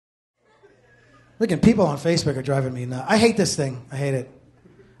Looking, people on Facebook are driving me nuts. I hate this thing. I hate it.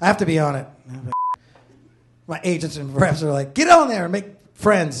 I have to be on it. My agents and reps are like, get on there and make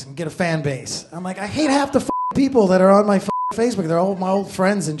friends and get a fan base. I'm like, I hate half the people that are on my Facebook. They're all my old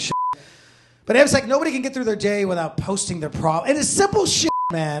friends and shit. But it's like nobody can get through their day without posting their problem. And it's simple shit,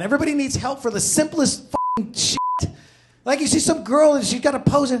 man. Everybody needs help for the simplest shit. Like you see some girl and she's got a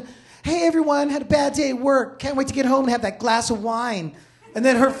post and, hey everyone, had a bad day at work. Can't wait to get home and have that glass of wine. And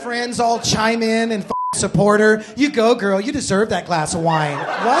then her friends all chime in and support her. You go, girl. You deserve that glass of wine.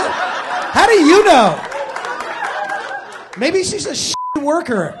 What? How do you know? Maybe she's a shit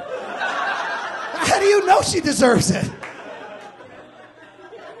worker. How do you know she deserves it?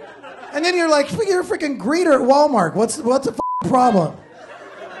 And then you're like, you're a freaking greeter at Walmart. What's the problem?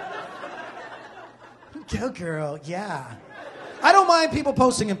 Go, girl. Yeah. I don't mind people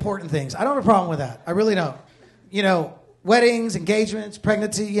posting important things. I don't have a problem with that. I really don't. You know, weddings, engagements,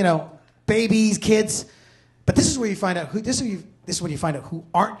 pregnancy, you know, babies, kids. But this is where you find out who. This is when you find out who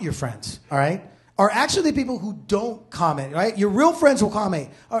aren't your friends. All right. Are actually the people who don't comment, right? Your real friends will comment,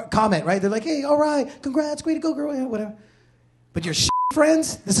 right? They're like, hey, all right, congrats, way to go, girl, yeah, whatever. But your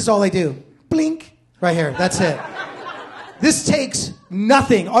friends, this is all they do. Blink, right here, that's it. This takes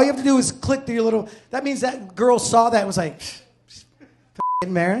nothing. All you have to do is click to your little, that means that girl saw that and was like,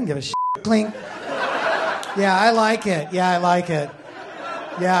 Marin, give a clink. Yeah, I like it. Yeah, I like it.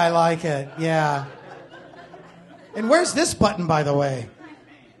 Yeah, I like it. Yeah. And where's this button, by the way?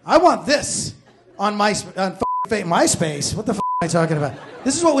 I want this. On MySpace. What the am I talking about?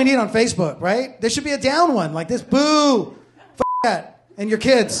 This is what we need on Facebook, right? There should be a down one like this. Boo! That. And your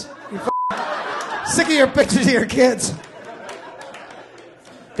kids. You're sick of your pictures of your kids.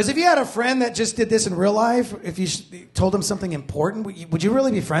 Because if you had a friend that just did this in real life, if you told them something important, would you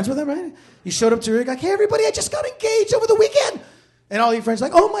really be friends with them, right? You showed up to her, like, hey, everybody, I just got engaged over the weekend. And all your friends are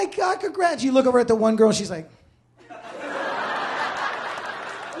like, oh, my God, congrats. You look over at the one girl, and she's like,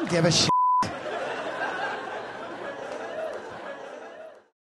 don't give a shit.